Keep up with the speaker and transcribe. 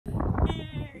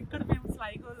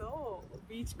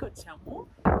Beach కి వచ్చాము.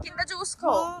 కింద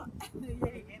చూసుకో.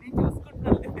 నేను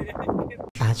చూసుకుంటున్నాను.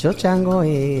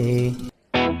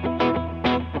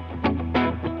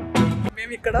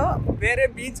 మేము ఇక్కడ వేరే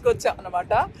బీచ్ కి వచ్చాం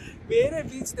అన్నమాట. వేరే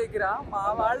బీచ్ దగ్గర మా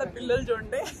వాళ్ళ పిల్లలు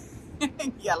చూడండి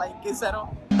ఎలా ఎక్కేశారో.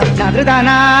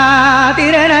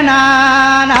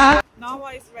 నా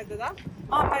వాయిస్ పెద్దదా,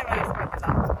 మా అమ్మాయి వాయిస్ పెద్దదా?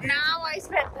 నా వాయిస్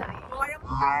పెద్దది.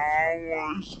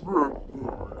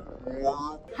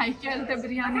 హైకి వెళ్తే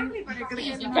బిర్యానీ,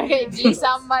 ఇడ్లీ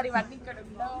సాంబార్ ఇవన్నీ ఇక్కడ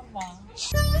ఉండవమ్మా.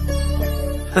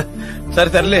 సరే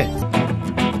సర్లే.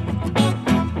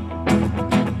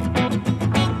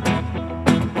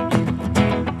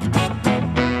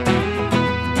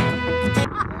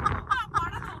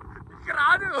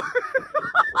 రాదు.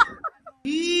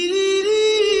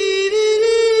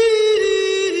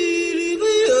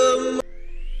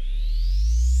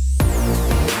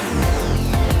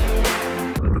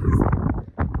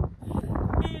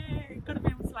 ఇక్కడ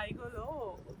మేము స్లైగోలో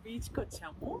బీచ్ కి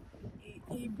వచ్చాము.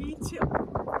 ఈ బీచ్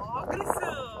ఆగ్రెస్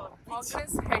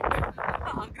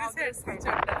బీచ్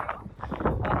అంటారు.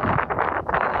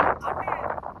 అంటే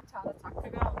చాలా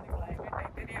చక్కగా ఉంది క్లైమేట్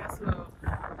అయితే. నేను అసలు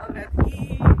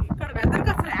ఇక్కడ వెదర్కి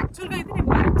అసలు యాక్చువల్గా అయితే నేను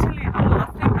భరించలేను.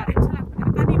 లాస్ట్ టైం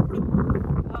భరించలేకపోయింది, కానీ ఇప్పుడు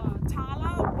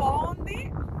చాలా బాగుంది.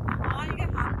 హాయిగా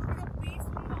హ్యాపీగా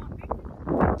పీస్ఫుల్గా ఉంది.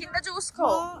 కింద చూసుకో.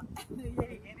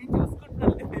 నేను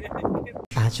చూసుకుంటున్నాను.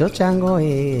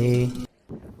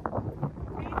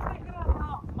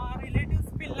 మా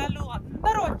రిలేటివ్స్ పిల్లలు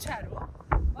అందరూ వచ్చారు.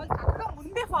 వాళ్ళు చక్కగా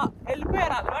ముందే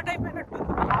వెళ్ళిపోయారు. అలవాటు అయిపోయినట్టుంది.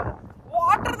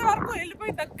 వాటర్ వరకు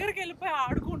వెళ్ళిపోయి దగ్గరికి వెళ్ళిపోయి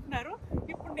ఆడుకుంటున్నారు.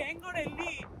 ఇప్పుడు నేను కూడా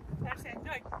వెళ్ళి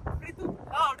ఎంజాయ్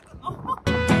ఆడుకున్నాం.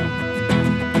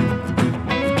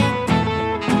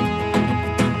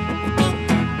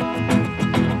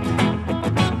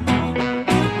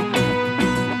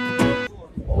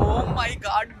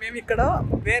 మేము ఇక్కడ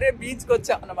వేరే బీచ్ కి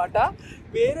వచ్చాం అన్నమాట.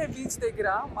 వేరే బీచ్ దగ్గర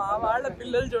మా వాళ్ళ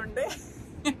పిల్లలు చూడండి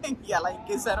ఎలా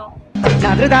ఎక్కేశారో.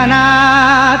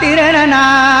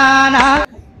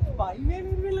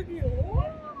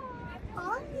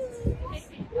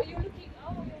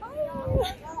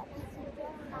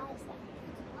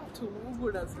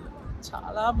 చూడు అసలు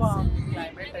చాలా బాగుంది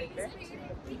క్లైమేట్ అయితే.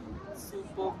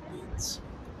 Super beach.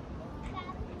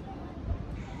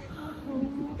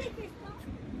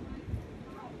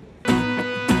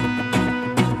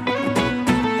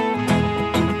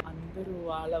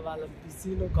 వాళ్ళ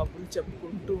బిజీలో కబుర్లు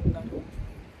చెప్పుకుంటూ ఉన్నారు.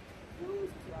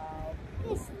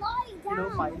 ఇప్పుడు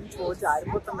మైండ్ చో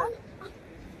జారిపోతున్నారు.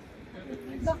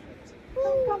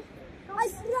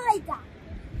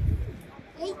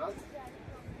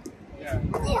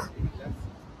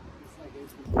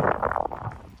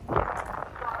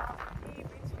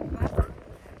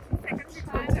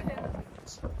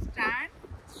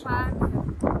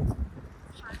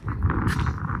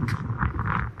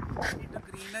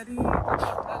 గ్రీనరీ,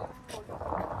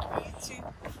 బీచ్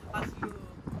అసలు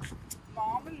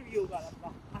మామూలు వ్యూ కాదబ్బా.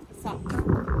 అసలు సన్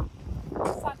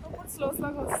కూడా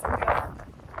స్లోగా వస్తుంది కదా.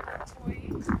 పోయి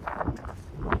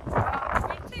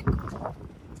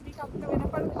మీకు అంత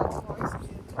వినపడదు వాయిస్,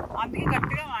 అందుకే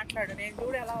గట్టిగా మాట్లాడు. నేను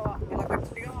చూడు ఎలా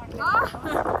గట్టిగా మాట్లాడు.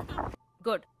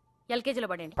 గుడ్. ఎల్కేజీలో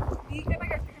పడండి. నీకన్నా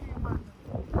గట్టిగా నేను మాట్లాడు.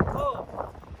 ఓ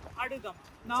అడుగుదాం.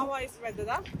 నా వాయిస్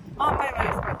పెద్దదా, మా అమ్మాయి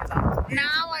వాయిస్ పెద్దదా? నా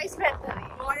వాయిస్ పెద్దది.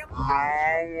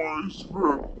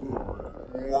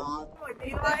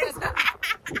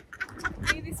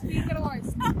 ఇది స్పీకర్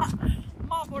వాయిస్.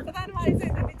 మా బొట్టదాని వాయిస్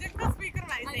అయితే నిజంగా స్పీకర్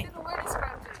వాయిస్.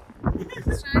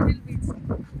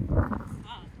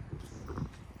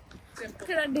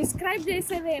 ఇక్కడ డిస్క్రైబ్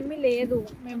చేసేది ఏమీ లేదు.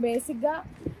 మేము బేసిక్గా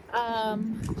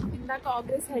ఇందాక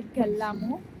ఆగ్రెస్ హెడ్కి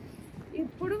వెళ్ళాము,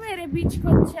 ఇప్పుడు వేరే బీచ్కి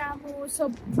వచ్చాము. సో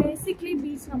బేసిక్లీ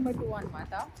బీచ్ నెంబర్ 2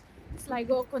 అనమాట.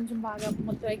 స్లైగో కొంచెం బాగా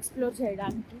మొత్తం ఎక్స్ప్లోర్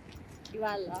చేయడానికి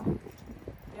ఇవాళ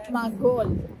మా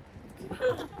గోల్.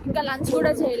 ఇంకా లంచ్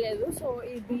కూడా చేయలేదు. సో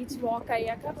ఈ బీచ్ వాక్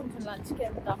అయ్యాక కొంచెం లంచ్కి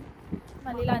వెళ్తాం.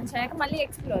 మళ్ళీ లంచ్ అయ్యాక మళ్ళీ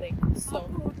ఎక్స్ప్లోరింగ్. సో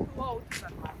 2 అవుతుంది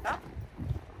అనమాట.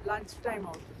 లంచ్ టైం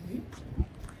అవుతుంది.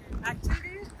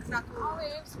 యాక్చువల్లీ నాకు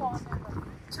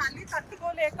చలి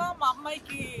తట్టుకోలేక మా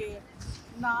అమ్మాయికి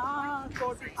నా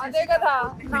కోట్, అదే కదా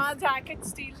నా జాకెట్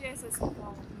స్టీల్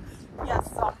చేసేసుకున్నాం.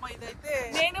 అమ్మ ఇదైతే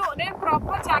నేను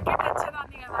ప్రాపర్ జాకెట్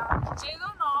వచ్చేదాన్ని కదా, ఏదో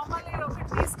నార్మల్ ఒకటి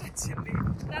తీసుకొచ్చింది.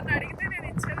 నన్ను అడిగితే నేను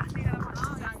ఇచ్చేదాన్ని కదా.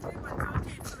 జాకెట్ మంచిగా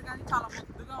ఇస్తుంది కానీ చాలా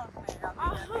ముద్దుగా ఉంటాయి.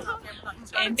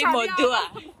 ఏంటి మొద్దుగా?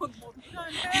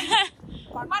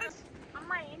 మరి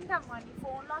అమ్మ ఏంటమ్మా నీ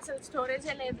ఫోన్ లో అసలు స్టోరేజ్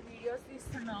లేదు, వీడియోస్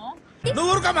తీస్తున్నావు.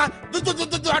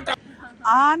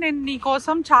 నేను నీ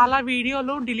కోసం చాలా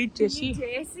వీడియోలు డిలీట్ చేసి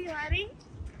మరి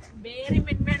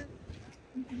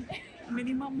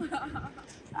మినిమం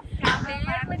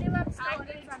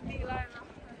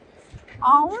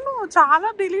అవును చాలా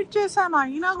డిలీట్ చేశాను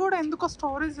అయినా కూడా ఎందుకో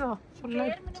స్టోరేజ్ ఫుల్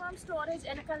స్టోరేజ్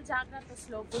వెనకాల జాగ్రత్త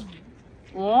స్లోప్ ఉంది.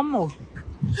 ఓమో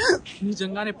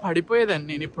నిజంగానే పడిపోయేదాన్ని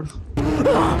నేను ఇప్పుడు.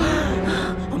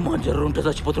 అమ్మా జ్వరం ఉంటే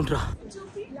చచ్చిపోతుంటరా.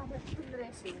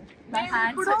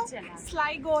 ఇప్పుడు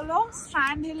స్లైగోలో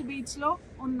స్ట్రాండ్ హిల్ బీచ్ లో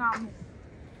ఉన్నాము.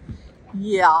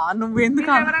 యా నువ్వు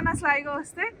ఎందుకు ఎవరైనా స్లైగో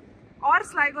వస్తే ఆర్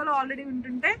స్లైగోలో ఆల్రెడీ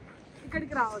ఉంటుంటే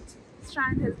ఇక్కడికి రావచ్చు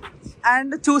స్ట్రాండ్ హిల్ బీచ్.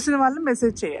 అండ్ చూసిన వాళ్ళు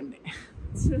మెసేజ్ చేయండి,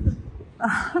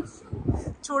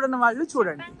 చూడని వాళ్ళు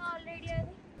చూడండి.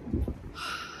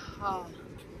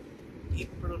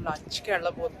 ఇప్పుడు లంచ్కి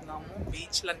వెళ్ళబోతున్నాము.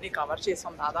 బీచ్లన్నీ కవర్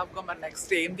చేసాం దాదాపుగా. మరి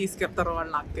నెక్స్ట్ ఏం తీసుకెళ్తారో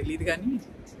వాళ్ళు నాకు తెలియదు, కానీ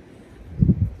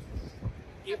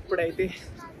ఇప్పుడైతే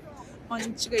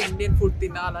మంచిగా ఇండియన్ ఫుడ్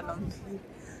తినాలని ఉంది.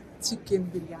 చికెన్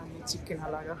బిర్యానీ, చికెన్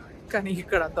అలాగా. కానీ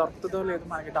ఇక్కడ దొరుకుతుందో లేదో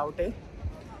మనకి డౌటే.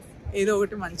 ఏదో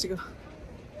ఒకటి మంచిగా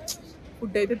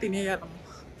ఫుడ్ అయితే తినేయాలము.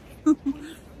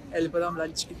 వెళ్ళిపోదాం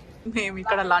లంచ్కి. మేము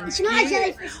ఇక్కడ లంచ్కి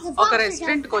ఒక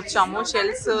రెస్టారెంట్కి వచ్చాము.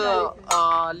 షెల్స్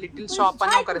లిటిల్ షాప్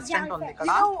అని ఒక రెస్టారెంట్ ఉంది ఇక్కడ.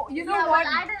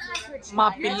 మా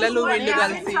పిల్లలు వీళ్ళు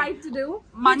కలిసి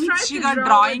మంచిగా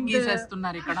డ్రాయింగ్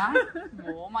చేసేస్తున్నారు ఇక్కడ.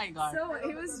 ఓ మై గాడ్,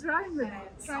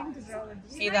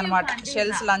 ఇదన్నమాట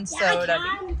షెల్స్ లంచ్ సర్వ్డ్. అది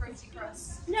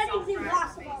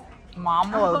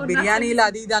మామూ బిర్యానీలు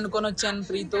అది ఇది అనుకొని వచ్చాను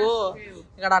ప్రీతో.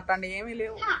 ఇక్కడ అట్లాంటి ఏమీ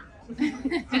లేవు.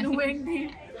 నువ్వేంటి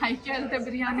హైకి వెళ్తే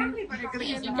బిర్యానీ,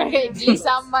 ఇడ్లీ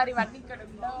సాంబార్ ఇవన్నీ ఇక్కడ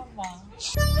ఉండవమ్మా.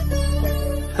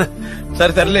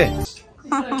 సరే సర్లే.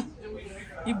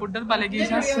 ఈ బుడ్డలు భలే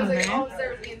గీసేస్తుంది.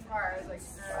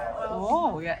 ఓ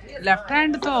లెఫ్ట్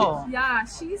హ్యాండ్ తో. Yeah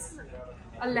she's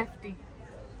a lefty.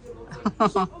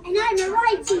 And I'm a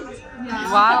righty.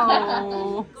 Wow.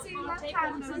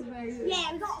 Yeah,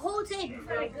 we got whole table.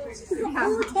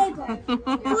 Whole table.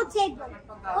 Whole table.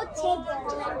 Whole table.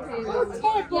 Whole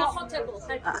table. Yeah, hot table.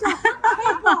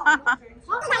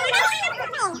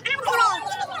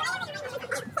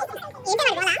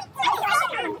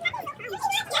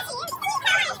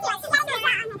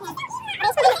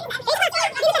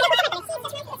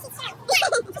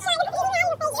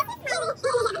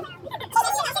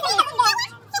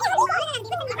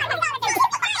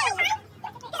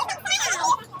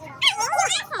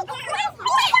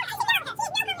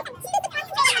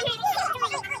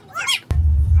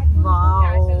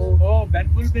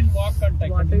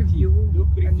 What a view.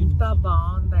 ఎంత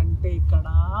బాగుందంటే ఇక్కడ.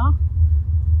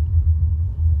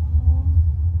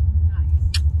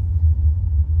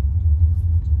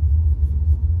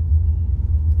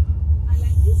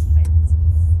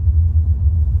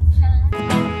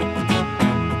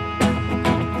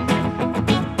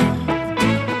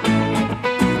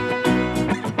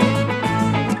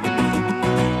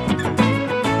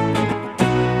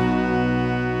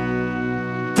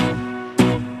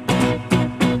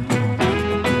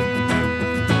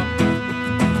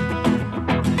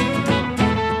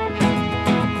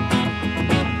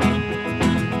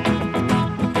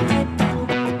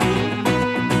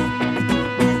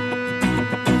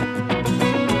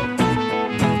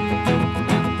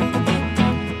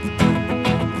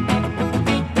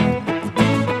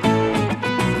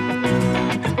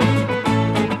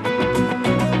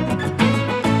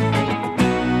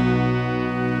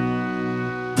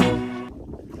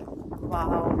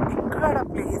 ఇక్కడ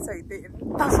ప్లేస్ అయితే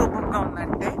ఎంత super గా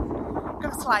ఉందంటే,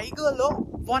 ఇక్కడ స్లైగోలో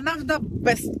one of the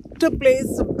best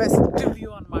place, best view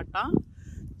అనమాట.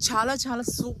 చాలా చాలా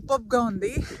సూపర్ గా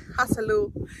ఉంది. అసలు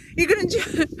ఇక్కడ నుంచి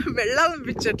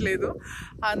వెళ్ళాలనిపించట్లేదు,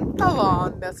 అంత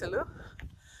బాగుంది.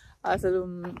 అసలు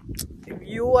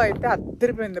వ్యూ అయితే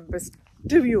అద్దరిపోయింది. బెస్ట్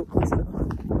వ్యూ అసలు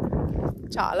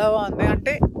చాలా బాగుంది.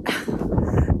 అంటే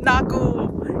నాకు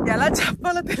ఎలా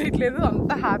చెప్పాలో తెలియట్లేదు,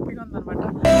 అంత హ్యాపీగా ఉందన్నమాట.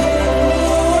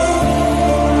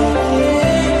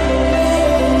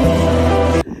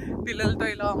 పిల్లలతో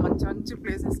ఇలా మంచి మంచి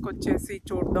ప్లేసెస్కి వచ్చేసి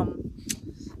చూడడం,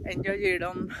 ఎంజాయ్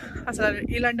చేయడం, అసలు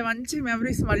ఇలాంటి మంచి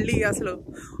మెమరీస్ మళ్ళీ అసలు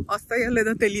వస్తాయో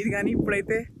లేదో తెలియదు, కానీ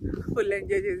ఇప్పుడైతే ఫుల్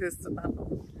ఎంజాయ్ చేసేస్తున్నాను.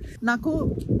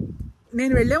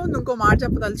 నేను వెళ్ళే ముందు ఇంకో మాట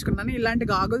చెప్పదలుచుకున్నాను. ఇలాంటి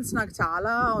గాగుల్స్ నాకు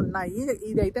చాలా ఉన్నాయి,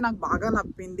 ఇదైతే నాకు బాగా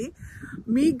నప్పింది.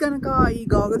 మీకు కనుక ఈ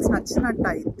గాగుల్స్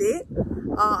నచ్చినట్టయితే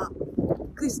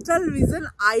crystal vision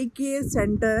I care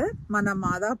centre మన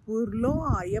మాదాపూర్లో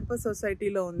అయ్యప్ప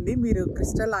సొసైటీలో ఉంది. మీరు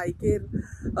క్రిస్టల్ ఐ కేర్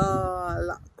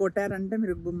కొట్టారంటే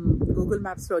మీరు గూగుల్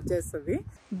మ్యాప్స్లో వచ్చేస్తుంది.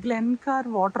 గ్లెన్కార్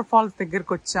వాటర్ ఫాల్స్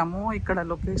దగ్గరికి వచ్చాము. ఇక్కడ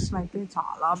లొకేషన్ అయితే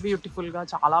చాలా బ్యూటిఫుల్గా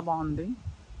చాలా బాగుంది.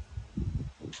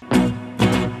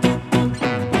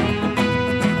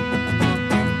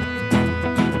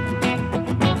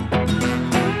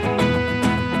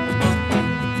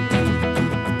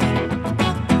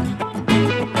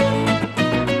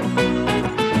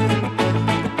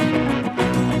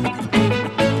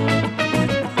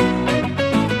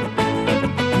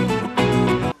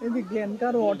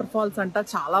 గారు వాటర్ ఫాల్స్ అంట,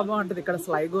 చాలా బాగుంటుంది ఇక్కడ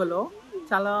స్లైగోలో,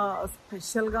 చాలా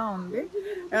స్పెషల్ గా ఉంది.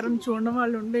 ఎవరైనా చూడడం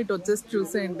వాళ్ళు ఉండి ఇటు వచ్చేసి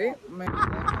చూసేయండి.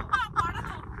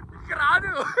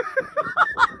 రాదు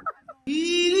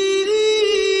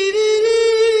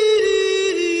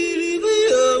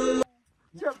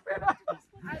చెప్పేరా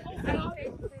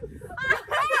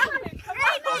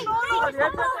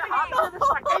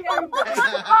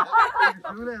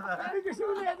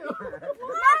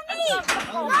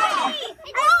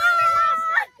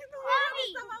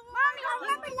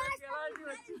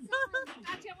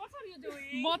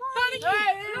మొత్తానికి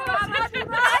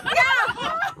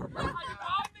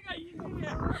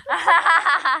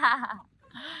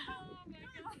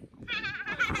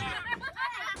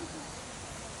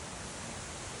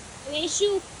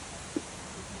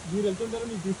మీరు వెళ్తుంటారా?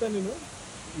 మీకు తీస్తాను నేను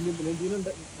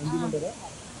తినంటారా?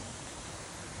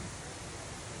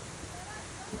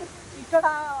 ఇక్కడ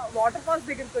వాటర్ ఫాల్స్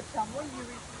దగ్గరికి వచ్చాము.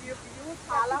 వ్యూ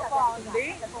చాలా బాగుంది.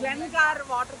 గ్లెన్ గార్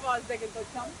వాటర్ ఫాల్స్ దగ్గరికి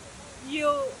వచ్చాము. ఈ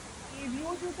వ్యూ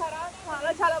చూసారా,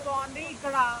 చాలా చాలా బాగుంది.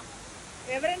 ఇక్కడ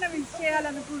ఎవరైనా విజిట్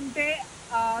చేయాలనుకుంటే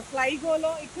స్లైగోలో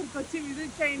ఇక్కడికి వచ్చి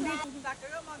విజిట్ చేయండి.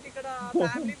 చక్కగా మాకు ఇక్కడ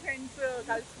ఫ్యామిలీ ఫ్రెండ్స్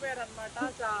కలిసిపోయారు అనమాట.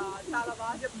 చాలా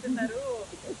బాగా చెప్తున్నారు.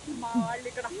 మా వాళ్ళు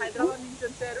ఇక్కడ హైదరాబాద్ నుంచి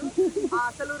వచ్చారు,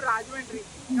 అసలు రాజమండ్రి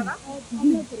కదా.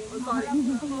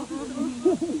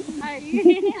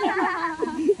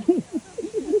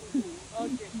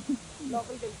 ఓకే,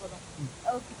 లోపలికి వెళ్ళిపోదాం.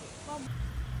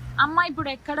 అమ్మ ఇప్పుడు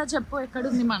ఎక్కడ చెప్పు,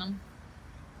 ఎక్కడుంది మనం?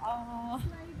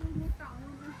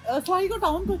 స్లైగో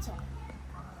టౌన్కి వచ్చాం.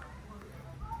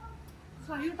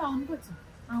 స్లైగో టౌన్కి వచ్చాం.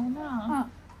 అవునా,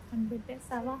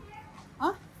 కనిపెట్టేసావా?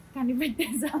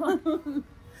 కనిపెట్టేసావా?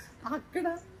 అక్కడ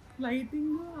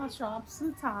లైటింగ్, ఆ షాప్స్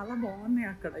చాలా బాగున్నాయి.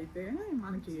 అక్కడైతే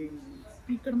మనకి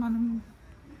ఇక్కడ మనం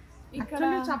ఇక్కడ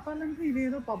చెప్పాలంటే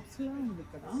ఇదేదో పబ్స్ లా ఉంది.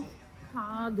 ఇక్కడ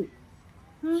కాదు,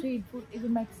 స్ట్రీట్ ఫుడ్. ఇది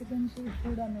మెక్సికన్ స్ట్రీట్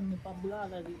ఫుడ్ అని ఉంది పబ్లో.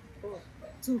 అది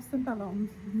చూస్తుంటే అలా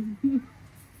ఉంది.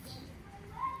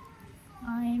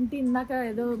 ఏంటి ఇందాక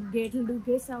ఏదో గేట్లు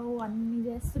దూకేసావు, అన్ని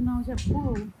చేస్తున్నావు, చెప్పు.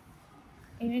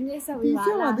 ఏమేం చేసావు?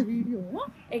 అది వీడియో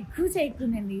ఎక్కువ చేయకు,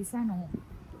 నేను తీసాను.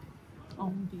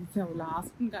 అవును తీసావు.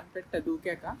 లాస్ట్ కనిపెట్టా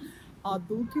దూకాక. ఆ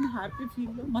దూకిన హ్యాపీ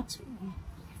ఫీల్ లో మర్చిపోయాను.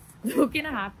 దూకిన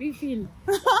హ్యాపీ ఫీల్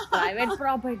ప్రైవేట్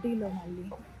ప్రాపర్టీలో. మళ్ళీ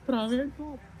ప్రైవేట్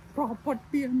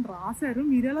ప్రాపర్టీ అని రాశారు,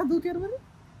 మీరు ఎలా దూకారు మరి?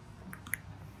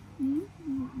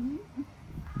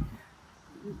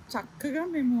 చక్కగా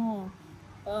మేము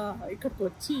ఇక్కడికి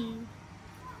వచ్చి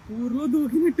ఊర్లో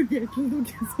దూకినట్టు గేట్లు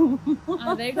దూకేసాము.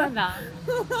 అదే కదా,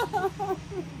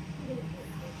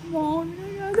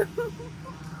 మామూలుగా కాదు.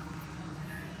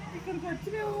 ఇక్కడికి వచ్చి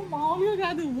మేము మామూలుగా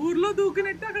కాదు, ఊర్లో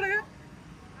దూకినట్టు అక్కడ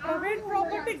ప్రైవేట్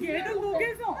ప్రాపర్టీ గేట్లు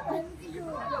దూకేసాం.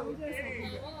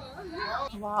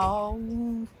 వావ్,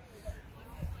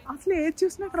 అసలు ఏది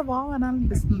చూసినా ఇక్కడ వావ్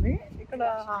అనాలనిపిస్తుంది. ఇక్కడ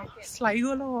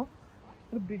స్లైగోలో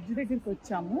బ్రిడ్జ్ దగ్గరికి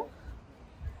వచ్చాము.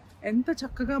 ఎంత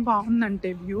చక్కగా బాగుందంటే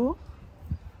వ్యూ.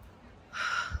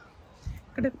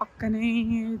 ఇక్కడ పక్కనే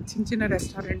చిన్న చిన్న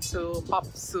రెస్టారెంట్స్,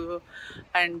 పబ్స్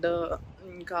అండ్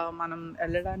ఇంకా మనం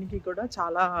వెళ్ళడానికి కూడా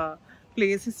చాలా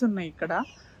ప్లేసెస్ ఉన్నాయి ఇక్కడ.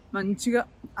 మంచిగా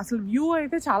అసలు వ్యూ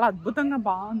అయితే చాలా అద్భుతంగా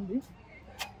బాగుంది.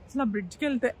 అసలు ఆ బ్రిడ్జ్కి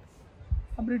వెళ్తే,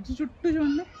 ఆ బ్రిడ్జ్ చుట్టూ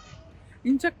చూడండి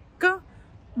ఇంచక్క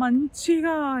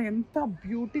మంచిగా, ఎంత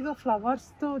బ్యూటీగా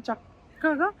ఫ్లవర్స్తో,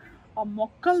 చక్కగా ఆ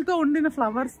మొక్కలతో ఉండిన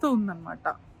ఫ్లవర్స్తో ఉందన్నమాట.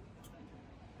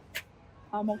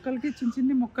 ఆ మొక్కలకి చిన్న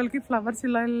చిన్న మొక్కలకి ఫ్లవర్స్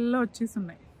ఇలా ఇలా వచ్చేసి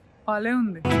ఉన్నాయి. భలే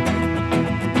ఉంది.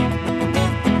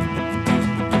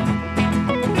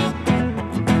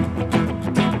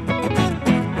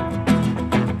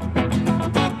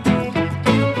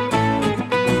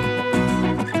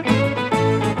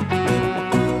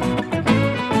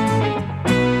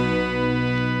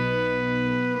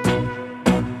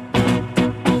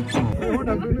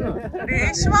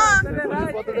 రేష్మా,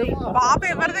 బాబు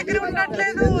ఎవరి దగ్గర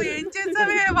ఉండట్లేదు. ఏం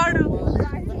చేసావే వాడు?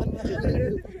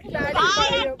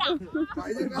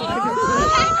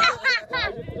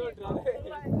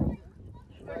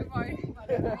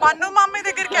 పన్ను మమ్మీ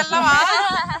దగ్గరికి వెళ్ళవా?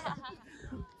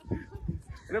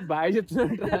 బాయ్ చెప్తున్నా.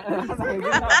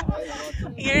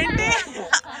 ఏంటి,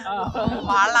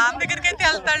 వాళ్ళ నాన్న దగ్గరికి అయితే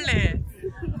వెళ్తాడులే,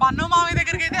 పన్ను మామి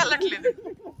దగ్గరికి అయితే వెళ్ళట్లేదు.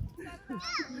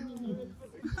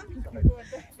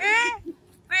 ఏ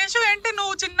రేషు, ఏంటి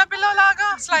నువ్వు చిన్నపిల్లలాగా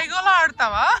స్లైగోలో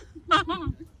ఆడతావా?